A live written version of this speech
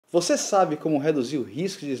Você sabe como reduzir o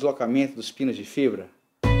risco de deslocamento dos pinos de fibra?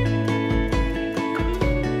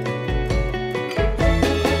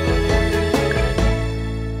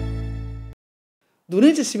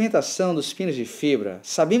 Durante a cimentação dos pinos de fibra,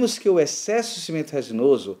 sabemos que o excesso de cimento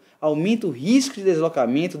resinoso aumenta o risco de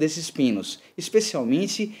deslocamento desses pinos,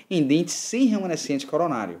 especialmente em dentes sem remanescente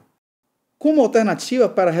coronário. Como alternativa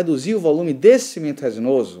para reduzir o volume desse cimento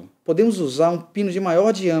resinoso, podemos usar um pino de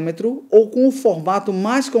maior diâmetro ou com um formato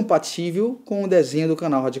mais compatível com o desenho do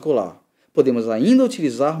canal radicular. Podemos ainda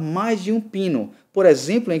utilizar mais de um pino, por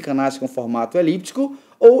exemplo em canais com formato elíptico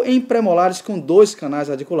ou em premolares com 2 canais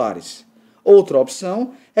radiculares. Outra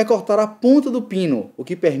opção é cortar a ponta do pino, o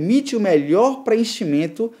que permite o melhor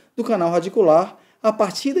preenchimento do canal radicular a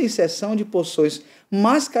partir da inserção de porções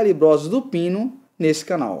mais calibrosas do pino nesse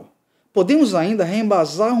canal. Podemos ainda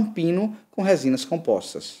reembasar um pino com resinas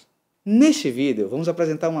compostas. Neste vídeo, vamos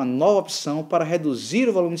apresentar uma nova opção para reduzir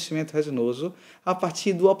o volume de cimento resinoso a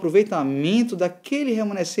partir do aproveitamento daquele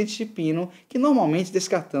remanescente de pino que normalmente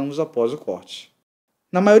descartamos após o corte.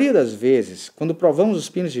 Na maioria das vezes, quando provamos os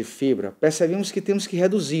pinos de fibra, percebemos que temos que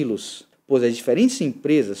reduzi-los, pois as diferentes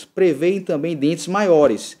empresas preveem também dentes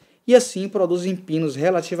maiores e assim produzem pinos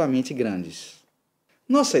relativamente grandes.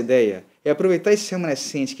 Nossa ideia é aproveitar esse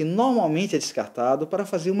remanescente que normalmente é descartado para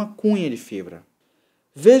fazer uma cunha de fibra.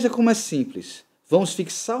 Veja como é simples. Vamos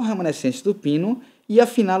fixar o remanescente do pino e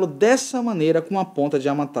afiná-lo dessa maneira com uma ponta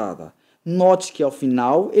diamantada. Note que ao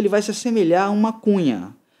final ele vai se assemelhar a uma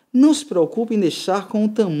cunha. Não se preocupe em deixar com o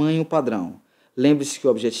tamanho padrão. Lembre-se que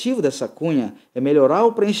o objetivo dessa cunha é melhorar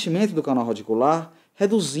o preenchimento do canal radicular,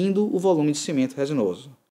 reduzindo o volume de cimento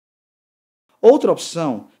resinoso. Outra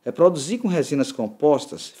opção é produzir com resinas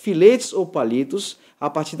compostas filetes ou palitos a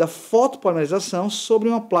partir da fotopolimerização sobre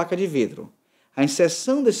uma placa de vidro. A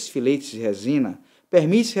inserção desses filetes de resina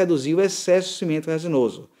permite reduzir o excesso de cimento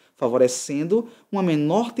resinoso, favorecendo uma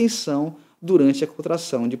menor tensão durante a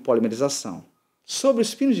contração de polimerização. Sobre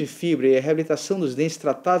os pinos de fibra e a reabilitação dos dentes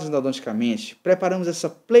tratados endodonticamente, preparamos essa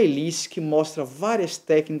playlist que mostra várias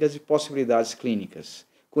técnicas e possibilidades clínicas.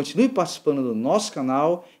 Continue participando do nosso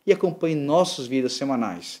canal e acompanhe nossos vídeos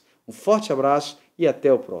semanais. Um forte abraço e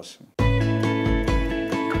até o próximo.